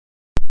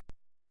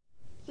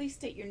Please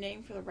state your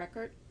name for the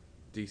record.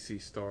 DC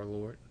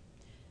Star-Lord.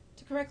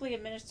 To correctly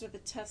administer the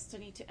test, I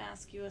need to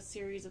ask you a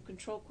series of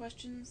control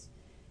questions,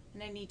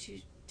 and I need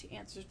you to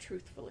answer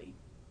truthfully.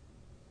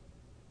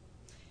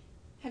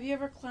 Have you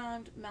ever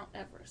climbed Mount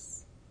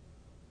Everest?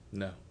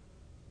 No.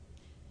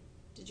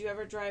 Did you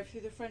ever drive through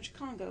the French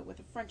Congo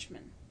with a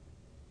Frenchman?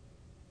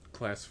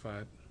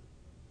 Classified.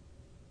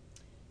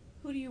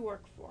 Who do you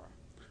work for?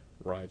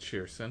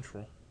 Rideshare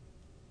Central.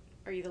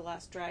 Are you the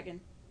last dragon?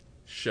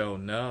 Show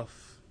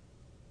enough.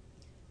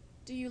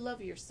 Do you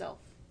love yourself?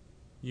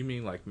 You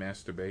mean like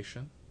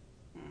masturbation?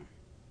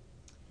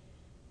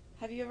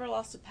 Have you ever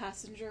lost a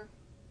passenger?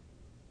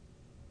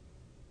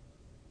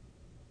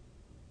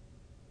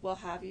 Well,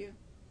 have you?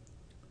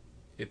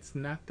 It's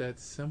not that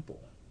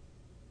simple.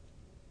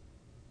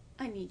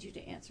 I need you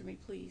to answer me,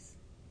 please.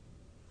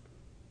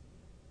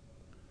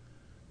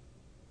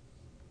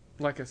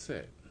 Like I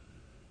said,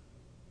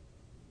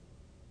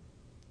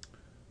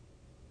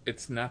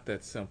 it's not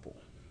that simple.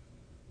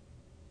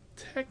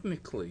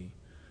 Technically,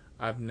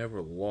 I've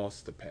never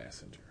lost a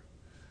passenger.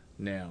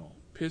 Now,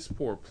 piss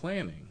poor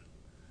planning,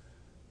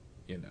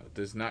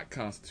 does not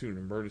constitute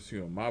an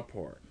emergency on my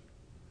part.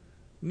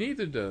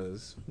 Neither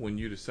does when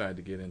you decide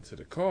to get into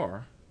the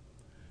car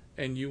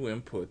and you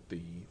input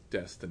the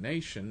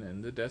destination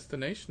and the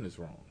destination is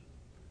wrong.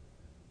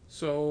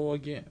 So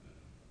again,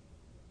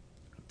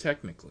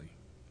 technically,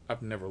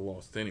 I've never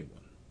lost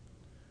anyone.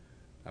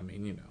 I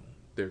mean,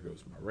 there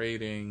goes my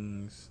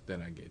ratings,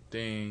 then I get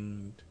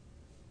dinged,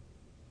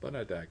 but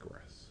I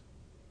digress.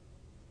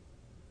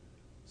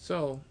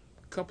 So,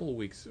 a couple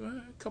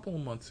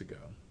of months ago,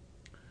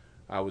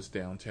 I was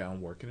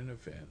downtown working an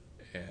event,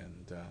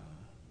 and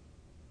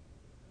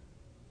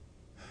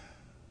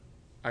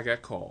I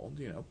got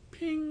called,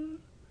 ping,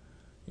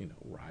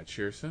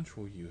 Rideshare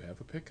Central, you have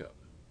a pickup.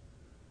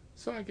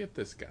 So I get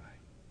this guy,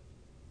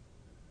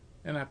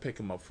 and I pick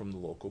him up from the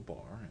local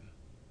bar,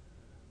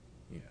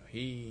 and,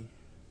 he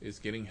is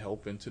getting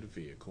help into the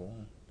vehicle,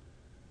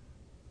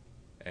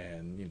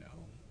 and,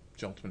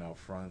 gentleman out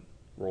front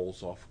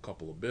rolls off a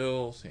couple of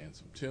bills, hands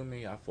them to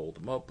me. I fold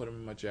them up, put them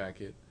in my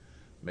jacket,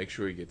 make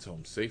sure he gets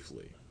home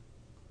safely.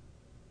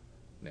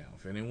 Now,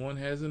 if anyone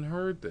hasn't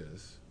heard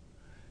this,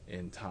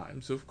 in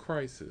times of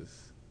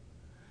crisis,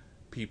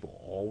 people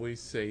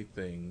always say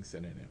things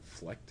in an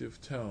inflective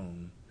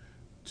tone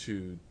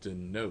to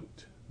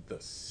denote the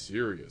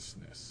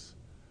seriousness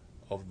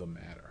of the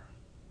matter.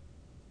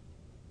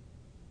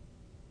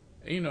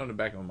 And in the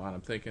back of my mind,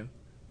 I'm thinking,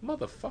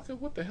 motherfucker,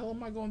 what the hell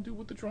am I going to do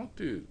with the drunk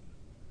dude?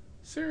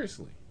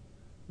 Seriously,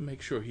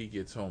 make sure he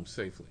gets home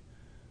safely.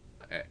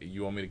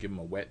 You want me to give him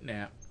a wet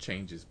nap,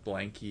 change his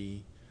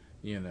blankie,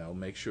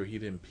 make sure he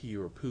didn't pee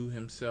or poo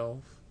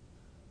himself?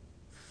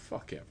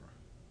 Fuck ever.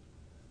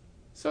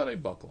 So they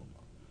buckle him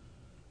up,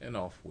 and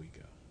off we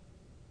go.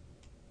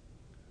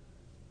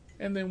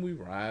 And then we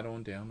ride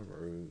on down the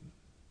road.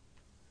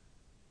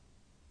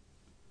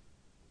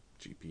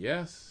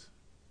 GPS.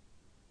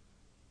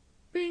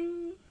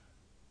 Bing.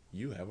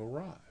 You have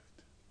arrived.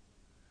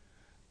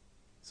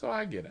 So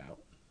I get out.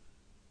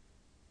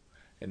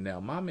 And now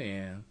my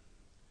man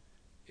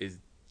is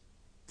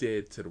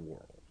dead to the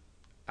world.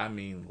 I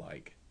mean,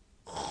 like,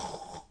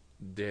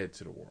 dead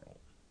to the world.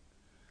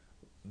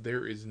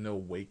 There is no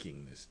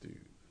waking this dude.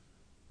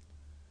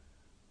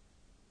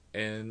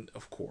 And,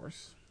 of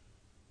course,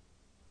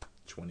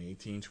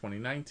 2018,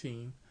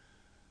 2019,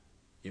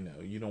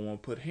 you don't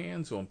want to put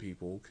hands on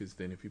people, because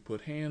then if you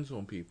put hands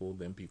on people,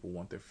 then people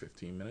want their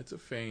 15 minutes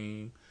of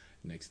fame.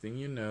 Next thing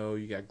you know,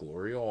 you got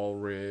Gloria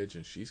Allred,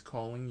 and she's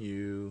calling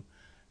you,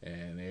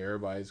 and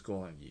everybody's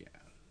going,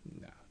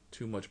 nah,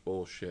 too much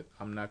bullshit.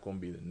 I'm not going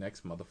to be the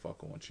next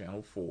motherfucker on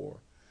Channel 4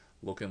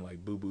 looking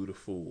like Boo Boo the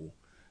Fool,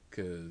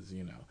 because,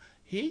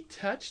 he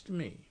touched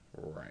me.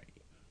 Right.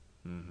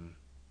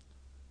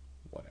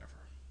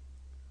 Whatever.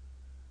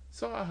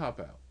 So I hop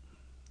out.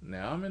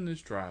 Now I'm in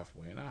this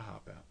driveway, and I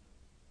hop out.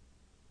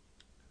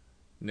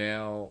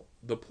 Now,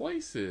 the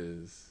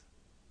places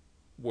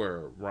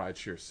where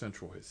Rideshare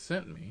Central has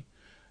sent me,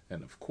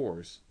 and of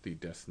course, the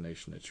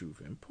destination that you've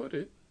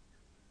inputted,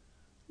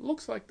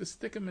 looks like the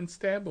stick 'em and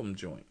stab 'em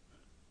joint.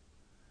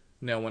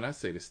 Now, when I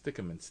say the stick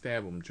 'em and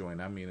stab 'em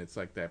joint, I mean it's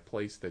like that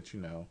place that,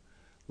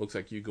 looks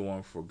like you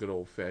going for a good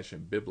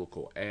old-fashioned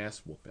biblical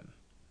ass whooping.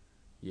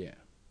 Yeah,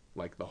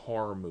 like the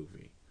horror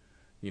movie.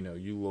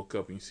 You look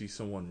up and you see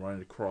someone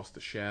running across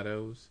the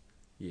shadows.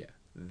 Yeah,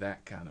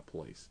 that kind of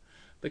place.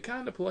 The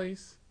kind of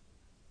place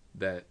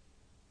that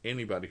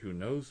anybody who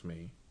knows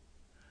me,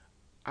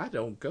 I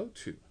don't go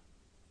to,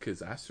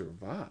 because I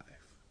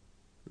survive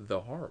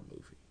the horror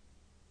movie.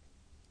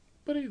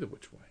 But either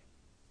which way.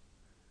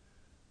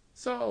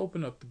 So I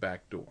open up the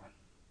back door,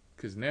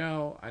 because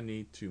now I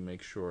need to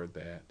make sure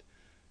that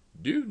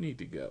dude need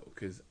to go,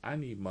 because I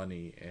need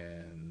money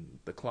and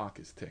the clock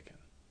is ticking.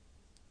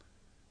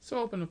 So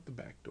I open up the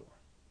back door,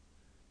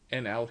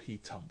 and out he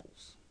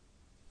tumbles.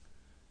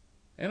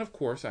 And of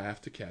course I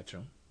have to catch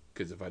him,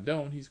 because if I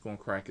don't, he's going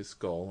to crack his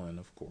skull. And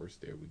of course,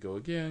 there we go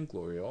again.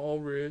 Gloria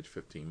Allred,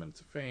 15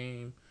 minutes of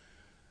fame.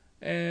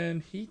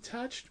 And he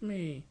touched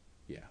me.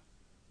 Yeah.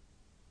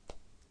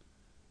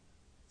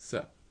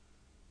 So,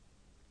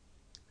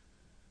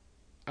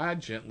 I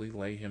gently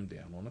lay him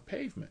down on the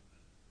pavement.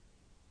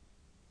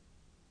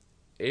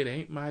 It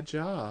ain't my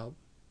job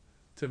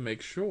to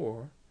make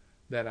sure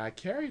that I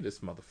carry this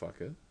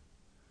motherfucker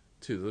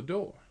to the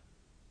door.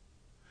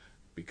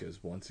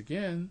 Because once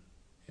again,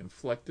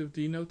 inflective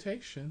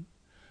denotation,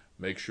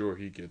 make sure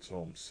he gets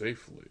home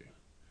safely.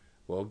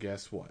 Well,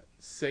 guess what?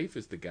 Safe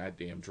is the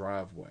goddamn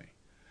driveway.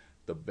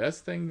 The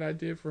best thing that I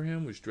did for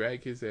him was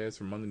drag his ass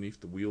from underneath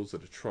the wheels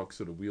of the truck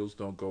so the wheels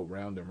don't go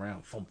round and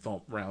round, thump,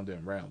 thump, round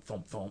and round,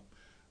 thump, thump.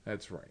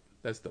 That's right.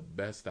 That's the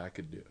best I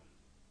could do.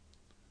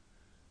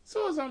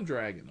 So as I'm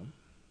dragging him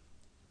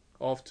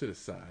off to the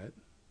side,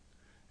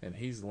 and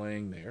he's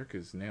laying there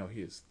because now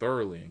he is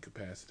thoroughly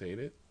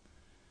incapacitated,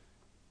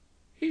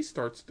 he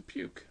starts to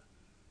puke.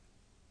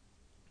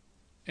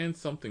 And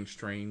something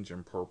strange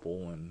and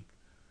purple, and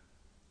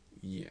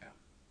yeah.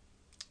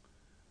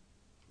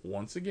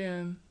 Once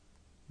again,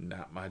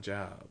 not my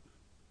job.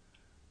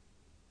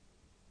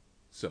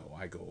 So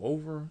I go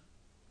over,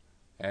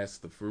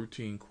 ask the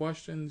routine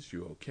questions.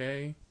 You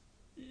okay?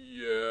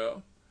 Yeah.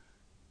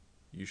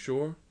 You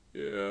sure?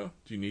 Yeah.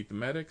 Do you need the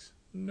medics?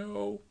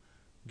 No.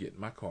 Get in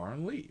my car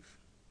and leave.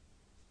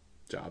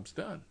 Job's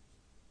done.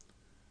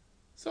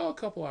 So a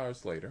couple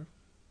hours later,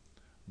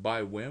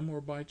 by whim or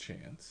by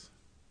chance,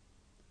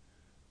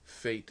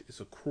 fate is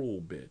a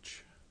cruel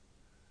bitch.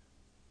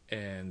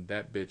 And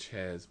that bitch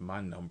has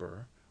my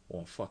number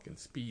on fucking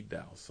speed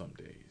dial some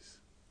days.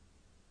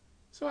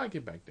 So I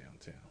get back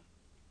downtown.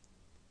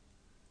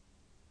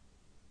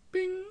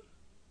 Bing!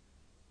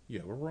 You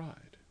have a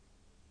ride.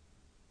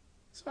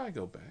 So I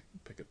go back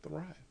and pick up the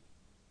ride.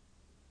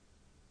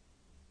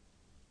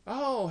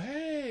 Oh,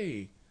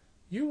 hey!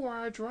 You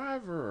are a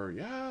driver.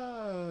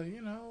 Yeah,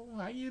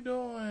 how you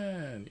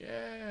doing?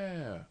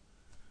 Yeah.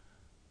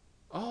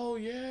 Oh,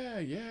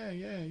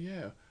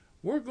 yeah.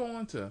 We're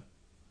going to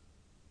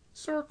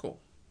Circle.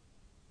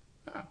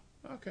 Oh,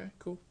 okay,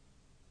 cool.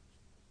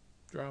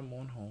 Drive them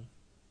on home.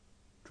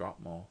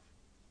 Drop them off.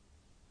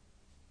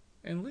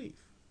 And leave.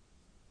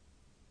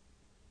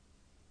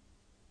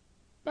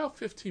 About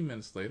 15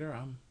 minutes later,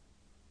 I'm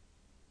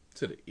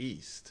to the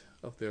east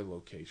of their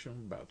location,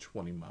 about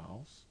 20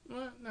 miles.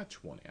 Well, not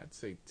 20, I'd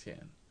say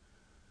 10.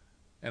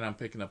 And I'm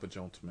picking up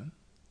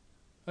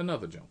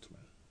another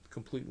gentleman,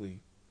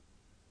 completely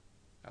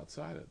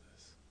outside of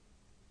this.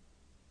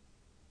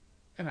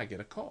 And I get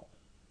a call.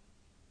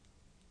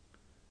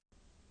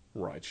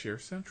 Rideshare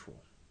Central.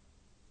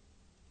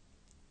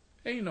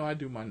 And I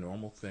do my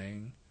normal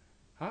thing.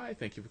 Hi,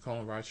 thank you for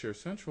calling Rideshare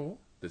Central.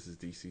 This is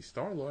DC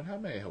Starlord. How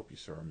may I help you,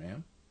 sir,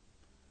 ma'am?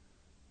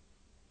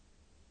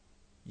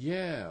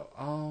 Yeah,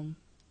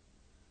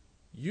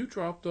 you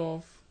dropped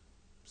off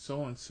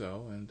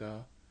so-and-so, and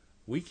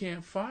we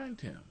can't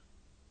find him.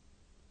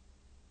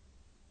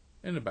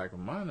 In the back of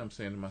my mind, I'm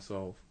saying to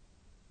myself,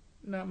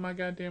 not my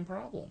goddamn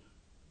problem.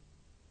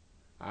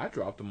 I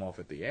dropped him off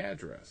at the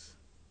address.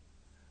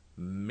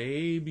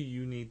 Maybe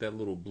you need that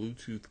little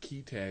Bluetooth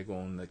key tag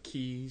on the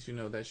keys,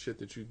 that shit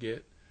that you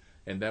get,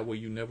 and that way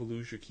you never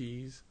lose your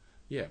keys.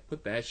 Yeah,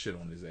 put that shit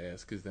on his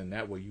ass, because then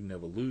that way you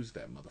never lose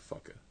that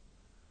motherfucker.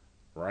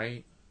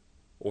 Right?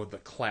 Or the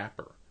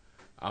clapper.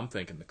 I'm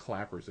thinking the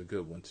clapper's a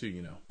good one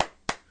too,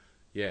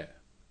 Yeah.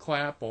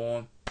 Clap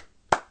on,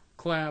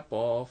 clap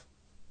off,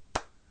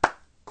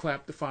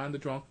 clap to find the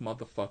drunk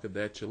motherfucker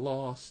that you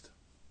lost.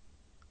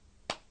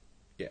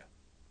 Yeah.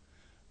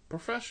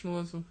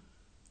 Professionalism.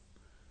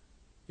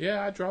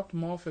 Yeah, I dropped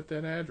him off at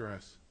that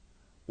address.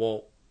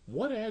 Well,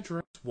 what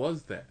address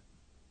was that?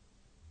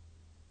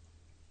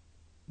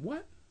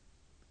 What?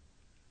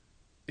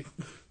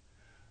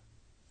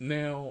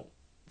 Now,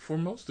 for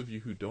most of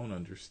you who don't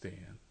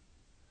understand,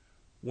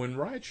 when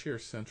Rideshare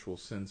Central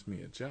sends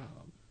me a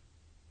job,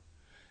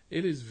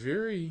 it is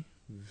very,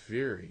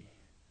 very,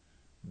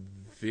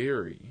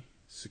 very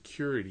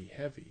security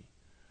heavy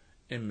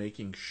in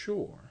making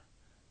sure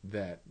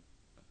that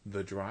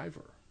the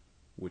driver,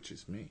 which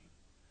is me,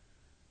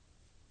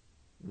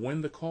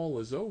 when the call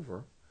is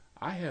over,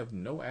 I have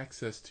no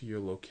access to your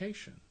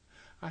location.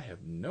 I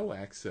have no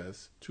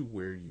access to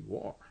where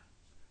you are.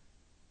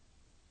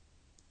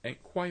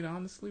 And quite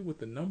honestly, with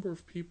the number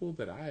of people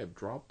that I have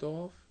dropped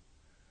off,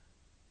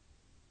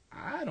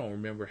 I don't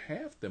remember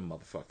half them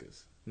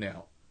motherfuckers.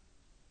 Now,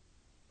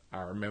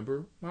 I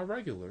remember my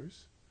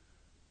regulars,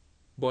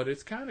 but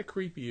it's kind of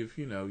creepy if,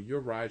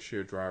 your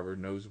rideshare driver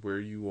knows where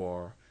you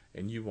are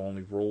and you've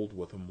only rolled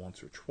with them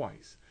once or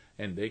twice.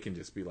 And they can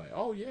just be like,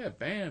 oh yeah,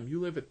 bam, you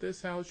live at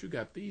this house, you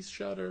got these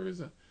shutters,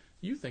 and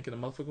you thinking the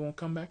motherfucker gonna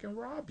come back and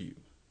rob you.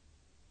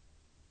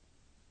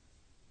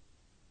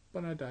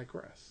 But I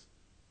digress.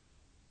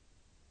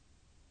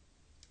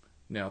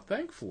 Now,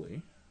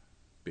 thankfully,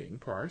 being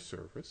prior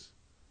service,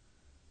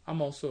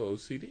 I'm also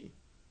OCD.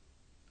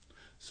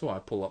 So I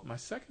pull up my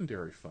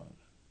secondary phone.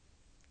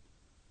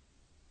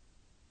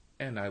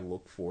 And I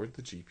look for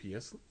the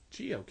GPS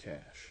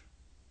geocache.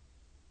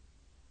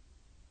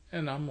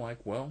 And I'm like,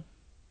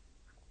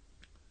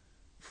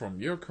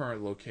 from your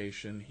current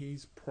location,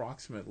 he's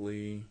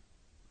approximately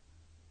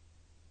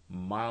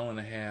mile and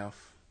a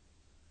half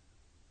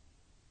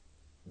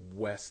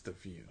west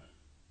of you.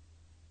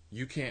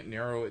 You can't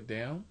narrow it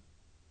down?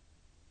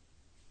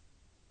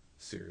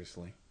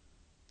 Seriously.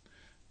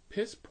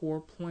 Piss poor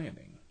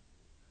planning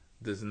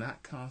does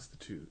not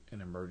constitute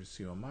an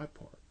emergency on my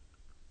part.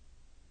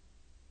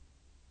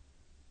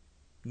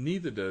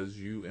 Neither does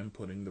you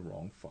inputting the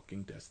wrong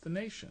fucking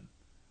destination.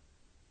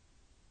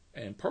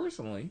 And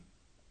personally,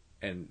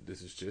 and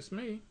this is just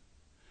me,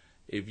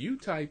 if you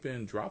type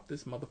in drop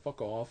this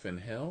motherfucker off in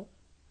hell,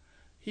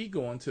 he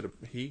going to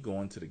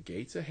the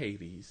gates of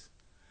Hades,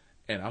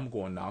 and I'm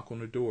going to knock on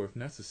the door if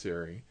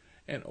necessary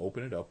and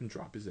open it up and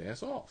drop his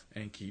ass off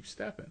and keep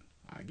stepping.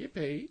 I get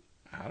paid.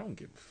 I don't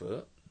give a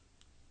fuck.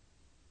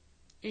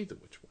 Either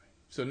which way.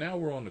 So now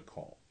we're on the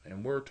call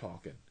and we're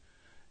talking,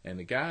 and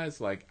the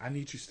guy's like, I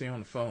need you to stay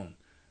on the phone.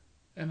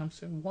 And I'm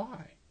saying,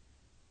 why?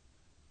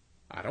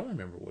 I don't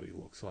remember what he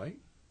looks like.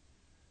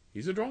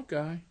 He's a drunk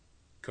guy,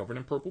 covered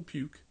in purple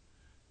puke,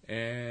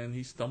 and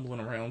he's stumbling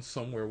around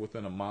somewhere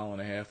within a mile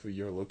and a half of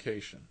your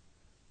location.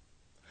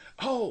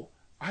 Oh,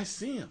 I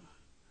see him.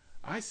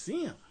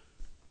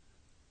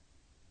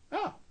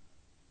 Oh,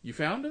 you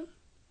found him?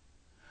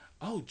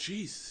 Oh,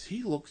 Jesus,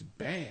 he looks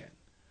bad.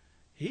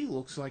 He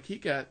looks like he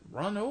got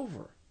run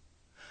over.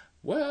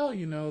 Well,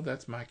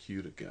 that's my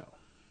cue to go.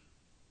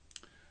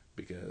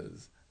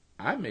 Because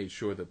I made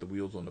sure that the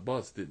wheels on the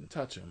bus didn't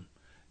touch him.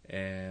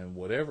 And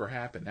whatever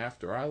happened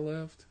after I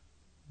left,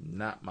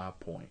 not my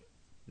point.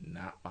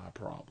 Not my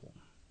problem.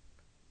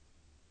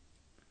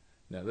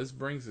 Now, this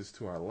brings us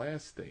to our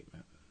last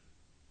statement.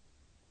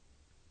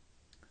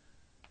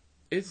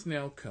 It's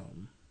now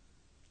come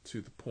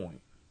to the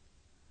point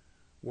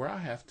where I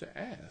have to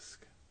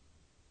ask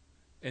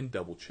and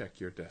double check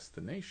your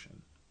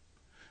destination.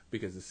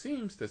 Because it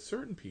seems that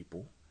certain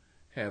people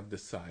have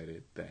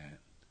decided that,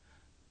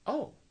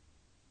 oh,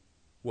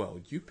 well,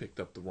 you picked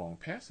up the wrong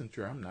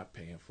passenger. I'm not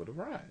paying for the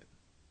ride.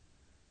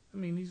 I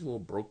mean, these little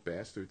broke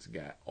bastards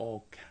got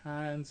all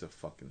kinds of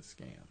fucking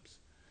scams.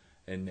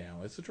 And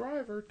now as a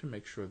driver, to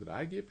make sure that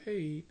I get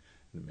paid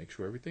and to make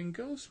sure everything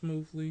goes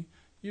smoothly,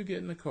 you get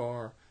in the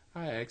car,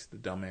 I ask the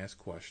dumbass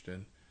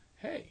question,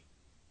 hey,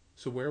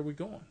 so where are we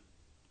going?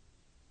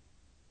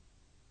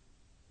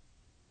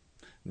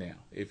 Now,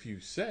 if you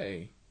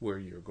say where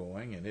you're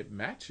going and it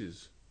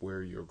matches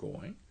where you're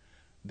going,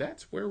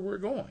 that's where we're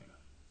going.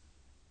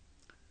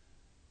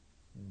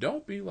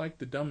 Don't be like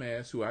the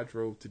dumbass who I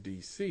drove to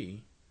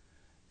D.C.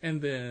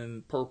 and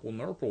then Purple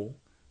Nurple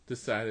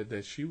decided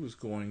that she was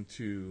going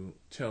to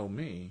tell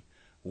me,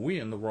 we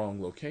in the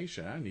wrong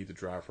location, I need to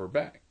drive her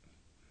back.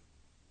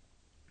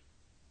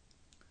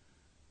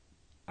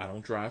 I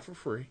don't drive for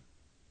free.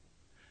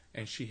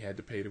 And she had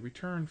to pay the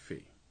return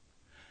fee.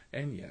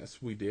 And yes,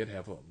 we did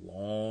have a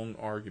long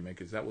argument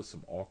because that was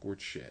some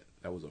awkward shit.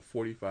 That was a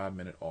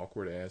 45-minute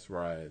awkward ass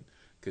ride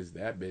because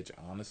that bitch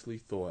honestly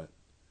thought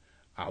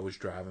I was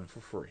driving for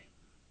free.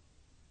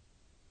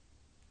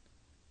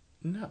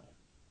 No.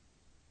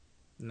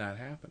 Not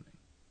happening.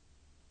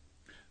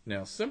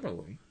 Now,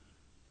 similarly,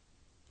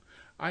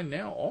 I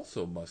now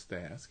also must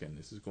ask, and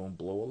this is going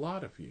to blow a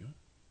lot of you,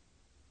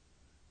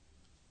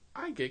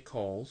 I get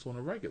calls on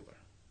a regular.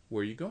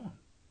 Where are you going?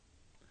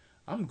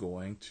 I'm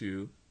going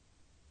to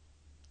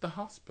the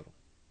hospital.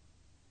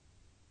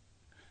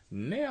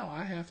 Now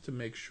I have to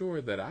make sure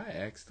that I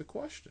ask the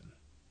question.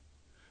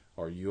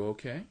 Are you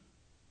okay?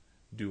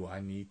 Do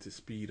I need to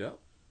speed up?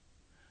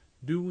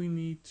 Do we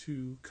need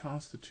to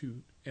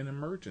constitute an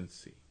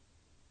emergency?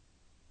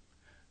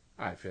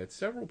 I've had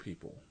several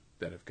people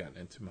that have gotten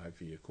into my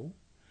vehicle,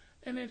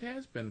 and it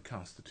has been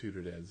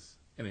constituted as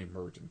an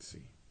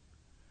emergency.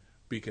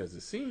 Because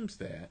it seems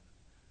that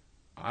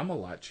I'm a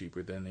lot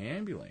cheaper than the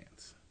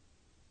ambulance.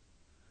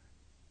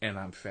 And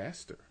I'm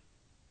faster.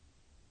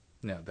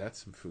 Now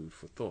that's some food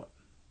for thought.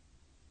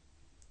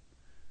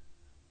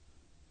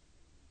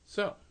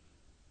 So,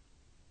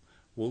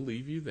 we'll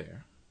leave you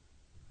there.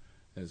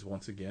 As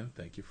once again,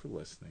 thank you for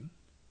listening.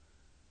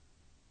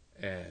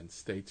 And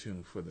stay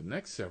tuned for the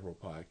next several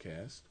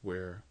podcasts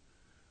where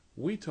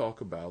we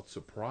talk about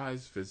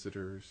surprise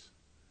visitors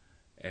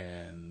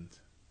and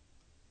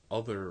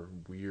other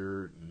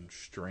weird and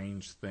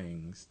strange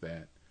things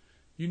that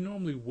you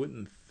normally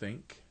wouldn't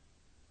think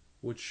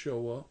would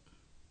show up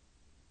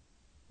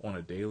on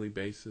a daily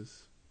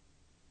basis,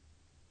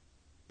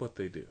 but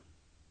they do.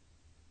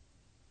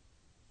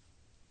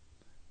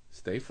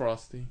 Stay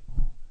frosty,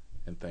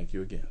 and thank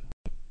you again.